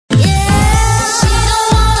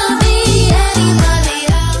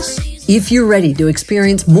If you're ready to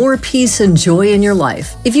experience more peace and joy in your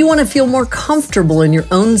life, if you want to feel more comfortable in your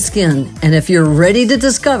own skin, and if you're ready to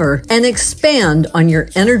discover and expand on your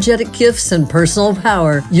energetic gifts and personal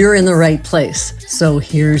power, you're in the right place. So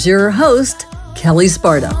here's your host, Kelle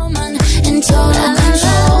Sparta.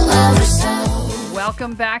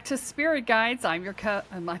 Welcome back to Spirit Guides. I'm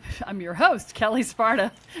your host, Kelle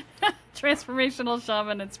Sparta, transformational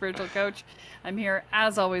shaman and spiritual coach. I'm here,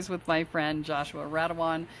 as always, with my friend Joshua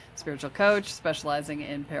Radewan, spiritual coach, specializing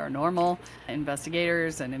in paranormal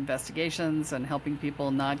investigators and investigations and helping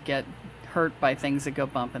people not get hurt by things that go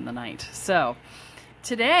bump in the night. So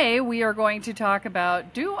today we are going to talk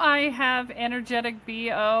about, do I have energetic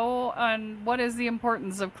BO, and what is the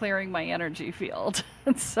importance of clearing my energy field?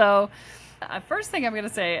 So first thing I'm going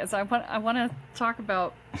to say is I want to talk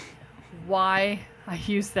about why I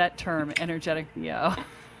use that term, energetic BO.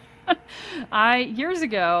 Years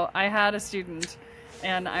ago, I had a student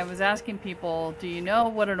and I was asking people, do you know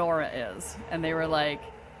what an aura is? And they were like,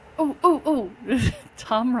 oh,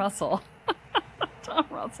 Tom Russell. Tom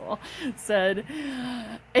Russell said,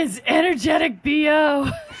 it's energetic BO.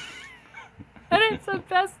 And it's the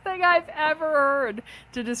best thing I've ever heard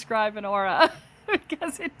to describe an aura.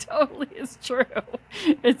 Because it totally is true.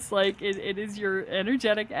 It's like it is your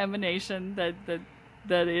energetic emanation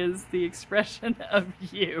that is the expression of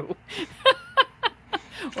you.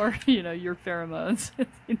 Or, your pheromones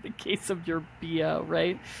in the case of your BO,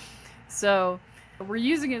 right? So we're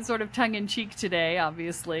using it sort of tongue-in-cheek today,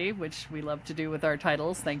 obviously, which we love to do with our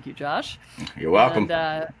titles. Thank you, Josh. You're welcome.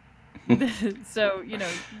 And, so,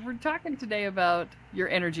 we're talking today about your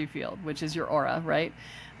energy field, which is your aura, right?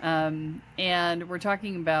 And we're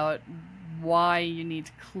talking about why you need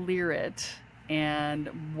to clear it and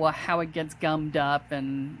how it gets gummed up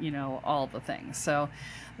and, all the things. So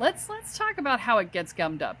let's talk about how it gets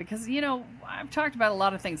gummed up, because, I've talked about a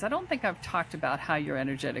lot of things. I don't think I've talked about how your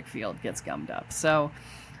energetic field gets gummed up. So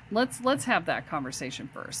let's have that conversation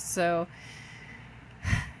first. So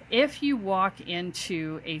if you walk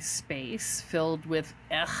into a space filled with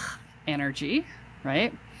energy,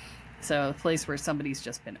 right? So a place where somebody's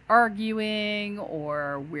just been arguing,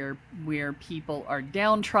 or where people are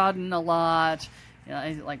downtrodden a lot,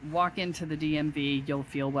 like walk into the DMV, you'll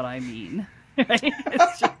feel what I mean, right?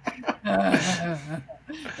 It's just,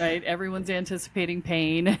 right? Everyone's anticipating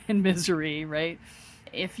pain and misery, right?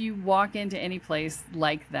 If you walk into any place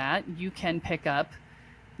like that, you can pick up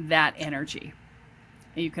that energy.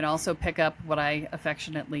 You can also pick up what I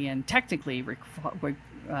affectionately and technically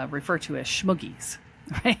refer to as schmoogies.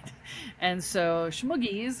 Right? And so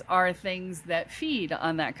schmoogies are things that feed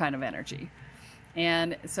on that kind of energy.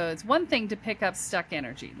 And so it's one thing to pick up stuck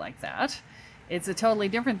energy like that. It's a totally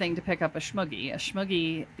different thing to pick up a schmoogie. A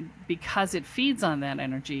schmoogie, because it feeds on that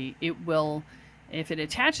energy, it will, if it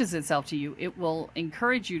attaches itself to you, it will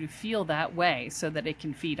encourage you to feel that way so that it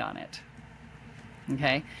can feed on it.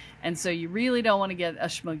 Okay? And so you really don't want to get a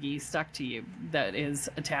schmoogie stuck to you that is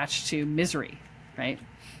attached to misery, right?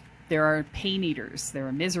 There are pain eaters, there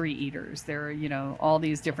are misery eaters, there are, all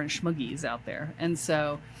these different schmoogies out there. And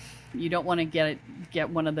so you don't want to get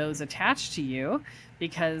one of those attached to you,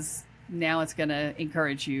 because now it's going to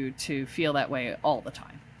encourage you to feel that way all the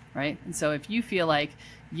time, right? And so if you feel like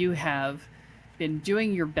you have been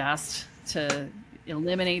doing your best to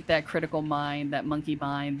eliminate that critical mind, that monkey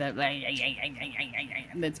mind, that's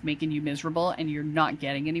making you miserable, and you're not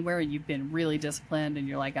getting anywhere, and you've been really disciplined, and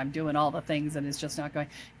you're like, I'm doing all the things, and it's just not going,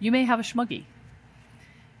 you may have a schmoogie.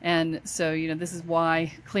 And so, this is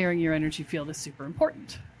why clearing your energy field is super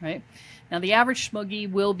important, right? Now, the average schmoogie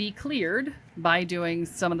will be cleared by doing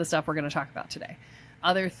some of the stuff we're going to talk about today.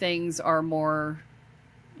 Other things are more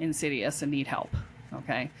insidious and need help,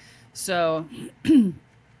 okay? So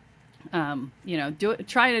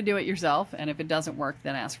try to do it yourself, and if it doesn't work,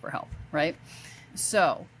 then ask for help, right?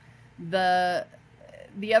 So the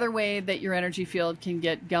other way that your energy field can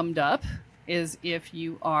get gummed up is if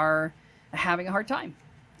you are having a hard time,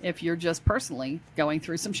 if you're just personally going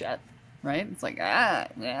through some shit, right? It's like,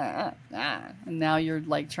 and now you're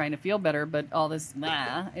like trying to feel better, but all this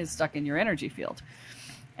is stuck in your energy field.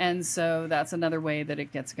 And so that's another way that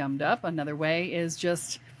it gets gummed up. Another way is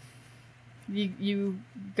just you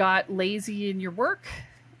got lazy in your work,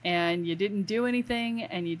 and you didn't do anything,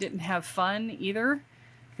 and you didn't have fun either,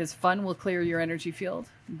 because fun will clear your energy field.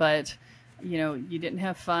 But you didn't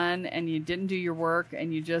have fun, and you didn't do your work,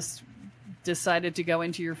 and you just decided to go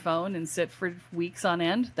into your phone and sit for weeks on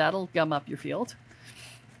end. That'll gum up your field.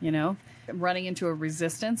 Running into a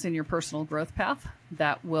resistance in your personal growth path,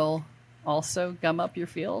 that will also gum up your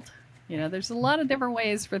field. There's a lot of different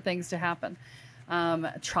ways for things to happen.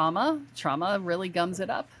 Trauma really gums it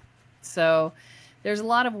up. So there's a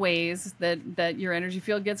lot of ways that your energy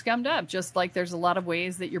field gets gummed up, just like there's a lot of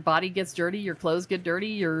ways that your body gets dirty, your clothes get dirty,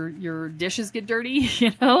 your dishes get dirty,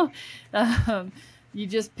 you know. You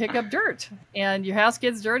just pick up dirt and your house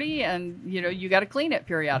gets dirty, and you got to clean it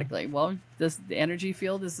periodically. Well, the energy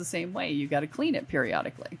field is the same way. You got to clean it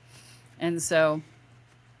periodically. And so,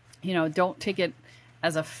 don't take it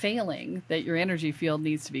as a failing that your energy field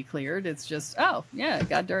needs to be cleared. It's just, oh yeah, it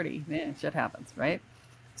got dirty. Yeah, shit happens, right?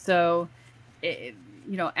 So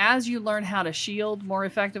as you learn how to shield more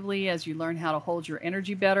effectively, as you learn how to hold your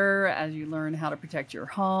energy better, as you learn how to protect your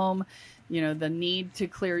home, the need to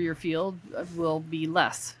clear your field will be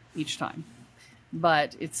less each time.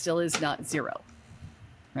 But it still is not zero,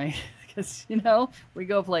 right? Because, we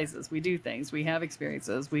go places, we do things, we have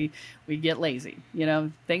experiences, we get lazy,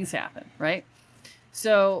 things happen, right?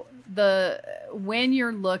 So when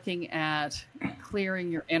you're looking at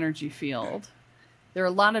clearing your energy field, there are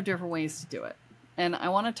a lot of different ways to do it. And I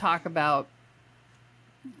want to talk about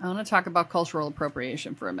cultural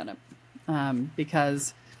appropriation for a minute.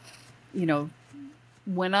 Because,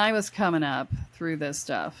 when I was coming up through this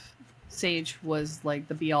stuff, sage was like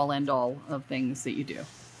the be all end all of things that you do.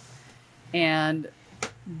 And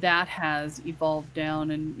that has evolved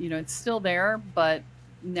down, and, it's still there, but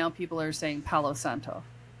now people are saying Palo Santo.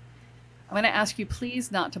 I'm going to ask you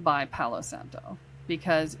please not to buy Palo Santo,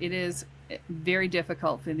 because it is very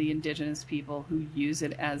difficult for the indigenous people who use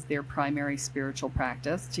it as their primary spiritual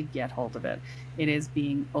practice to get hold of it. It is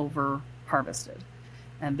being over harvested,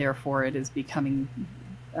 and therefore it is becoming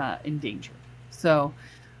endangered. So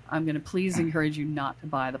I'm going to please encourage you not to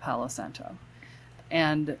buy the Palo Santo.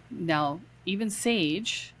 And now even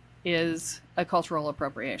sage is a cultural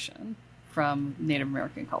appropriation from Native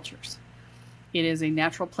American cultures. It is a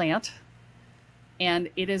natural plant, and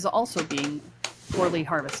it is also being poorly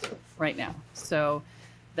harvested right now. So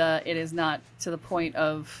it is not to the point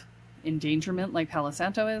of endangerment like Palo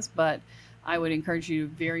Santo is, but I would encourage you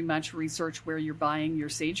to very much research where you're buying your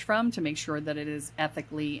sage from to make sure that it is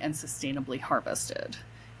ethically and sustainably harvested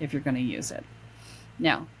if you're going to use it.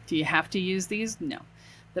 Now, do you have to use these? No.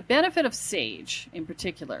 The benefit of sage in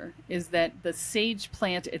particular is that the sage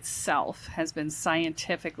plant itself has been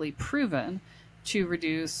scientifically proven to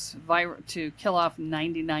to kill off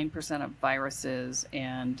 99% of viruses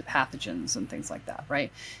and pathogens and things like that,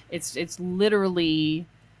 right? It's literally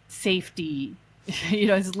safety.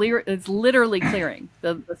 It's literally clearing.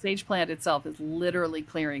 The sage plant itself is literally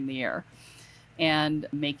clearing the air and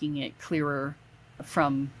making it clearer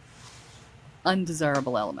from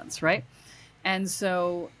undesirable elements, right? And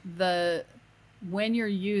so when you're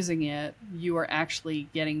using it, you are actually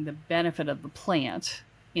getting the benefit of the plant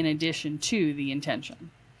in addition to the intention.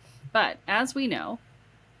 But as we know,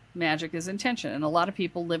 magic is intention. And a lot of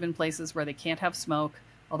people live in places where they can't have smoke.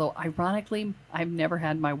 Although, ironically, I've never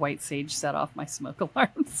had my white sage set off my smoke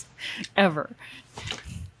alarms, ever.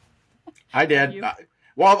 I did.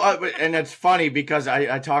 And it's funny because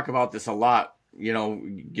I talk about this a lot.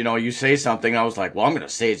 You say something, I was like, well, I'm going to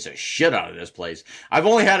sage the shit out of this place. I've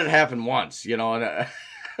only had it happen once, and I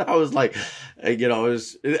was like,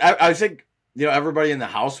 I think, everybody in the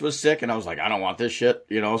house was sick, and I was like, I don't want this shit,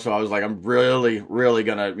 so I was like, I'm really, really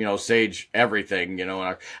gonna, sage everything,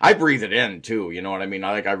 and I breathe it in too, you know what I mean?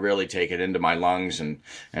 I really take it into my lungs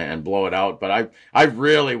and blow it out, but I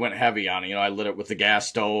really went heavy on it, I lit it with the gas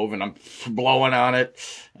stove, and I'm blowing on it,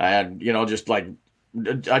 and, just like,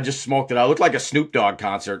 I just smoked it out. It looked like a Snoop Dogg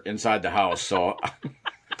concert inside the house, so...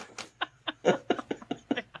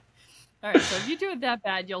 All right, so if you do it that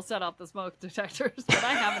bad, you'll set off the smoke detectors, but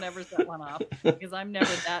I haven't ever set one off because I'm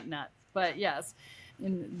never that nuts. But yes,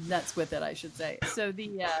 nuts with it, I should say. So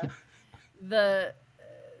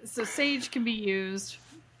so sage can be used,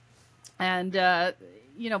 and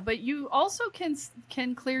but you also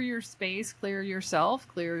can clear your space, clear yourself,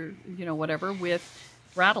 clear whatever with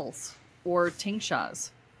rattles or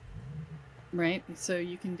tingshaws, right? So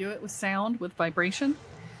you can do it with sound, with vibration.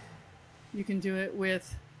 You can do it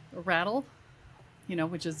with a rattle,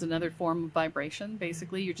 which is another form of vibration.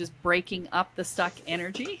 Basically, you're just breaking up the stuck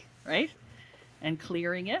energy, right? And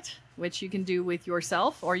clearing it, which you can do with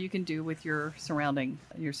yourself or you can do with your surroundings,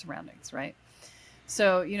 right?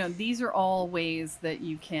 So, these are all ways that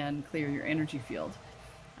you can clear your energy field.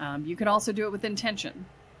 You can also do it with intention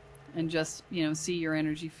and just, see your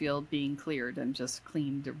energy field being cleared and just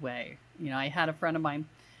cleaned away. I had a friend of mine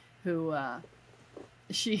who,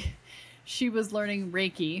 she was learning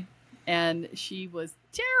Reiki, and she was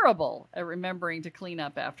terrible at remembering to clean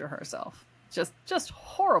up after herself. Just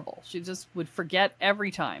horrible. She just would forget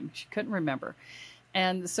every time. She couldn't remember.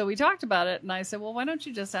 And so we talked about it, and I said, well, why don't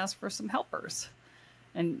you just ask for some helpers?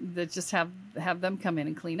 and that just have them come in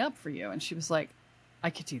and clean up for you. And she was like, I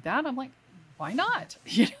could do that. I'm like, why not?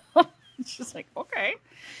 You know, she's like, okay.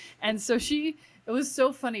 And so it was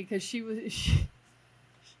so funny because she was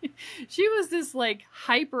this like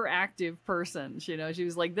hyperactive person. You know, she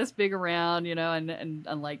was like this big around, you know, and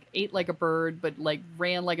like ate like a bird, but like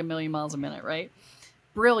ran like a million miles a minute, right?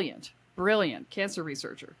 Brilliant cancer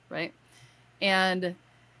researcher, right? And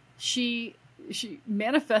she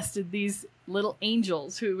manifested these little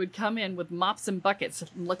angels who would come in with mops and buckets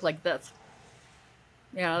and look like this.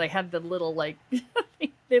 You know, they had the little like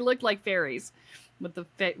they looked like fairies with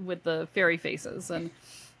the fairy faces and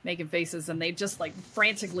making faces, and they just like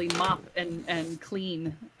frantically mop and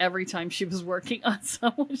clean every time she was working on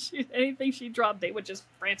someone. Anything she dropped, they would just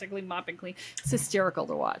frantically mop and clean. It's hysterical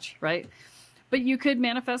to watch, right? But you could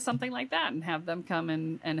manifest something like that and have them come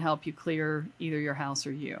and help you clear either your house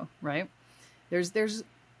or you, right? There's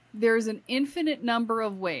an infinite number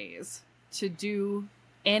of ways to do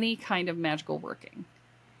any kind of magical working.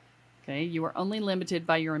 Okay, you are only limited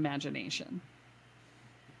by your imagination.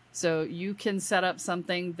 So you can set up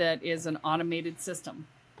something that is an automated system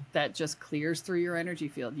that just clears through your energy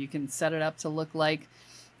field. You can set it up to look like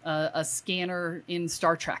a scanner in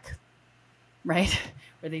Star Trek, right?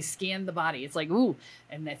 Where they scan the body. It's like, ooh,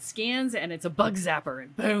 and that scans, and it's a bug zapper,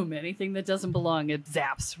 and boom, anything that doesn't belong, it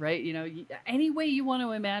zaps, right? You know, any way you want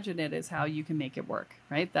to imagine it is how you can make it work,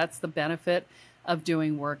 right? That's the benefit of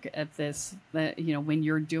doing work at this, you know, when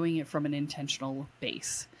you're doing it from an intentional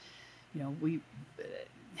base. You know,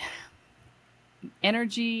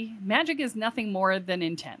 energy, magic is nothing more than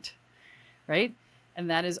intent, right? And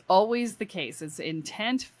that is always the case. It's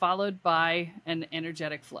intent followed by an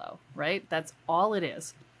energetic flow, right? That's all it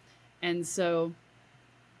is. And so,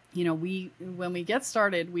 you know, when we get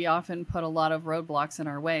started, we often put a lot of roadblocks in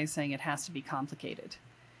our way saying it has to be complicated.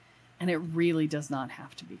 And it really does not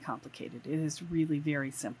have to be complicated. It is really very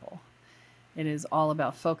simple. It is all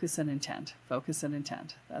about focus and intent. Focus and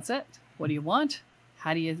intent. That's it. What do you want?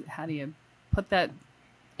 How do you put that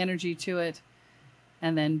energy to it?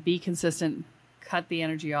 And then be consistent. Cut the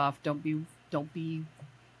energy off. Don't be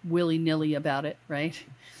willy-nilly about it, right?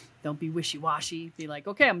 Don't be wishy-washy. Be like,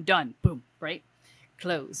 okay, I'm done. Boom, right?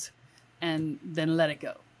 Close. And then let it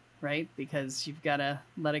go, right? Because you've got to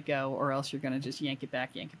let it go, or else you're going to just yank it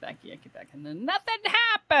back. And then nothing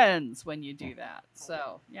happens when you do that.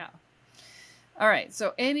 So, yeah. All right.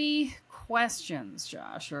 So any questions,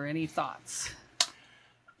 Josh, or any thoughts?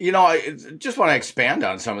 You know, I just want to expand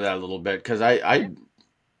on some of that a little bit, because I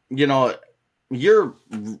you know, you're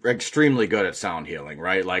extremely good at sound healing,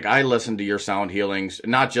 right? Like, I listen to your sound healings,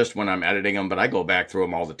 not just when I'm editing them, but I go back through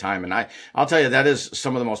them all the time. And I'll tell you, that is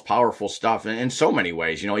some of the most powerful stuff in so many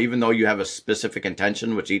ways. You know, even though you have a specific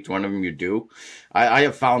intention, which each one of them you do, I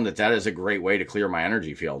have found that is a great way to clear my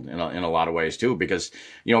energy field in a lot of ways too, because,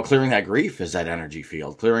 you know, clearing that grief is that energy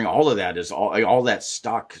field. Clearing all of that is all that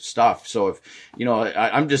stuck stuff. So if, you know,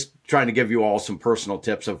 I'm just trying to give you all some personal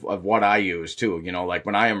tips of what I use too. You know, like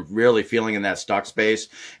when I am really feeling in that stuck space,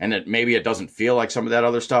 and that maybe it doesn't feel like some of that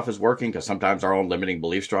other stuff is working, because sometimes our own limiting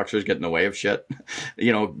belief structures get in the way of shit,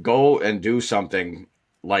 you know, go and do something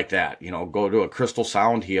like that. You know, go to a crystal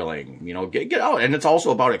sound healing, you know, get out. And it's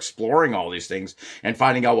also about exploring all these things and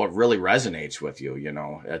finding out what really resonates with you. You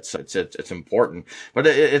know, it's important, but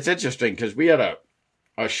it's interesting because we had a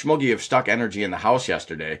schmoogie of stuck energy in the house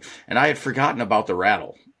yesterday, and I had forgotten about the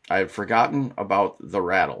rattle. We're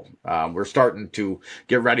starting to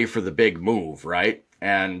get ready for the big move, right?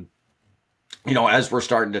 And, you know, as we're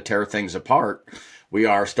starting to tear things apart, we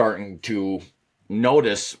are starting to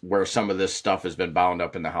notice where some of this stuff has been bound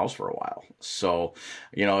up in the house for a while. So,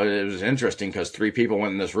 you know, it was interesting because 3 people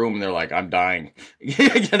went in this room and they're like, I'm dying.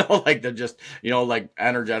 You know, like they're just, you know, like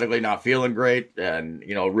energetically not feeling great and,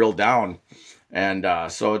 you know, real down. And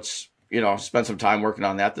so it's, you know, spent some time working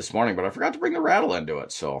on that this morning, but I forgot to bring the rattle into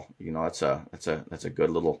it. So, you know, that's a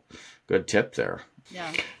good tip there.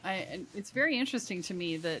 Yeah. It's very interesting to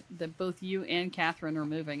me that both you and Catherine are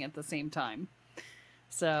moving at the same time.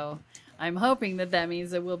 So I'm hoping that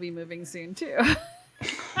means that we'll be moving soon too.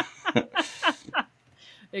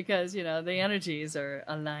 Because, you know, the energies are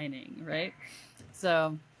aligning, right?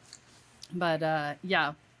 So, but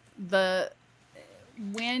yeah,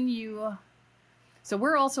 so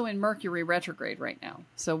we're also in Mercury retrograde right now.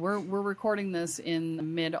 So we're recording this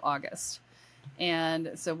in mid-August.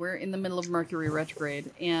 And so we're in the middle of Mercury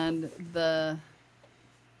retrograde, and the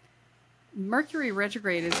Mercury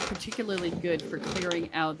retrograde is particularly good for clearing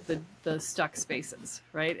out the stuck spaces,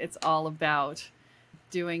 right? It's all about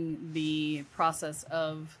doing the process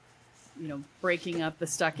of breaking up the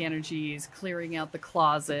stuck energies, clearing out the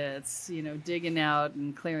closets, digging out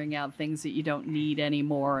and clearing out things that you don't need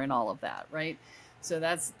anymore and all of that, right? So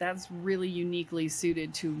that's really uniquely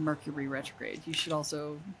suited to Mercury retrograde. You should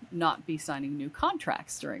also not be signing new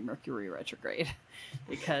contracts during Mercury retrograde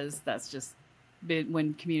because that's just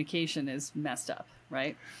when communication is messed up,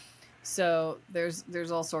 right? So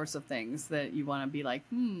there's all sorts of things that you want to be like,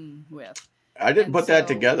 with. I didn't put that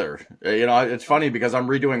together. It's funny because I'm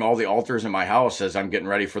redoing all the altars in my house as I'm getting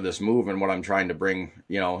ready for this move and what I'm trying to bring,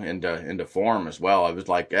 into form as well. I was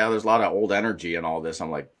like, yeah, there's a lot of old energy and all this.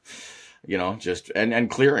 I'm like, just and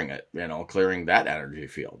clearing it, clearing that energy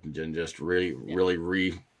field and just really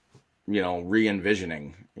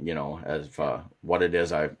re-envisioning, as what it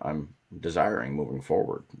is I'm desiring moving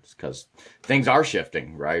forward, because things are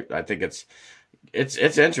shifting, right? I think it's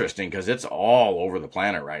interesting because it's all over the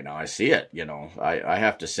planet right now. I see it, I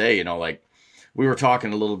have to say, like we were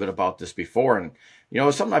talking a little bit about this before, and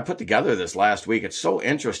it's something I put together this last week. It's so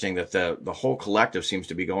interesting that the whole collective seems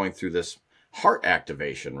to be going through this heart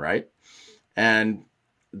activation, right? And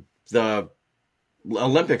the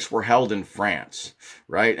Olympics were held in France,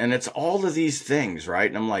 right? And it's all of these things, right?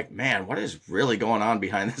 And I'm like, man, what is really going on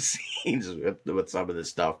behind the scenes with some of this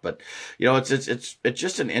stuff? But it's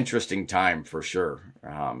just an interesting time for sure.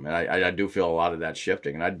 And I do feel a lot of that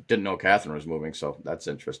shifting. And I didn't know Catherine was moving, so that's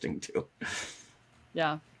interesting too.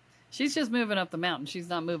 Yeah, she's just moving up the mountain. She's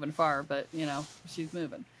not moving far, but she's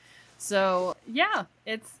moving. So yeah,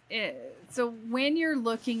 so when you're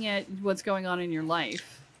looking at what's going on in your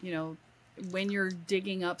life, when you're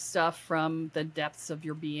digging up stuff from the depths of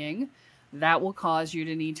your being, that will cause you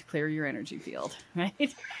to need to clear your energy field, right?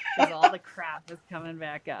 Because all the crap is coming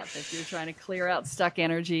back up. If you're trying to clear out stuck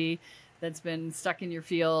energy that's been stuck in your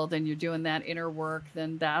field and you're doing that inner work,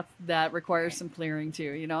 then that requires some clearing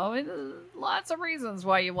too. Lots of reasons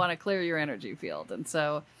why you want to clear your energy field. And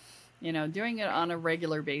so, doing it on a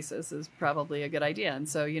regular basis is probably a good idea. And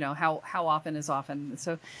so, how often is often?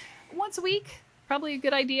 So once a week, probably a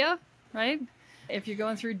good idea, right? If you're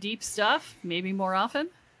going through deep stuff, maybe more often,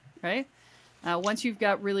 right? Once you've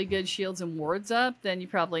got really good shields and wards up, then you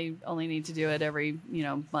probably only need to do it every,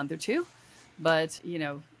 month or two. But,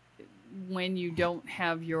 when you don't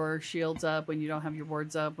have your shields up, when you don't have your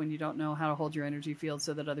wards up, when you don't know how to hold your energy field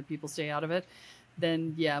so that other people stay out of it,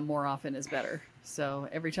 then yeah, more often is better. So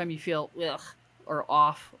every time you feel ugh or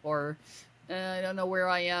off or I don't know where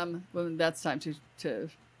I am, well, that's time to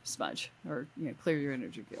smudge or clear your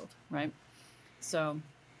energy field, right? So,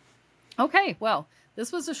 okay, well,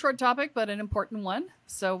 this was a short topic, but an important one.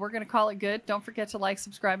 So we're going to call it good. Don't forget to like,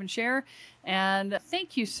 subscribe, and share. And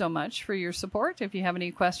thank you so much for your support. If you have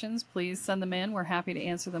any questions, please send them in. We're happy to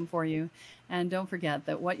answer them for you. And don't forget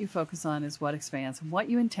that what you focus on is what expands, and what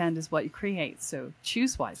you intend is what you create. So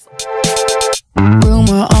choose wisely.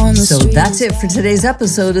 So that's it for today's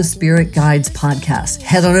episode of Spirit Guides Podcast.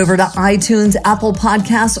 Head on over to iTunes, Apple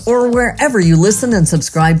Podcasts, or wherever you listen and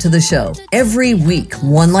subscribe to the show. Every week,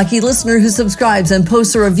 one lucky listener who subscribes and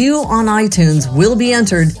posts a review on iTunes will be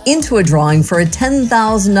entered into a drawing for a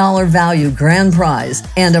 $10,000 value grand prize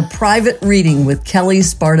and a private reading with Kelle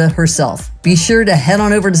Sparta herself. Be sure to head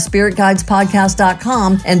on over to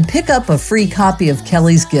spiritguidespodcast.com and pick up a free copy of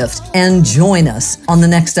Kelle's gift and join us on the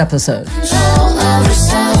next episode.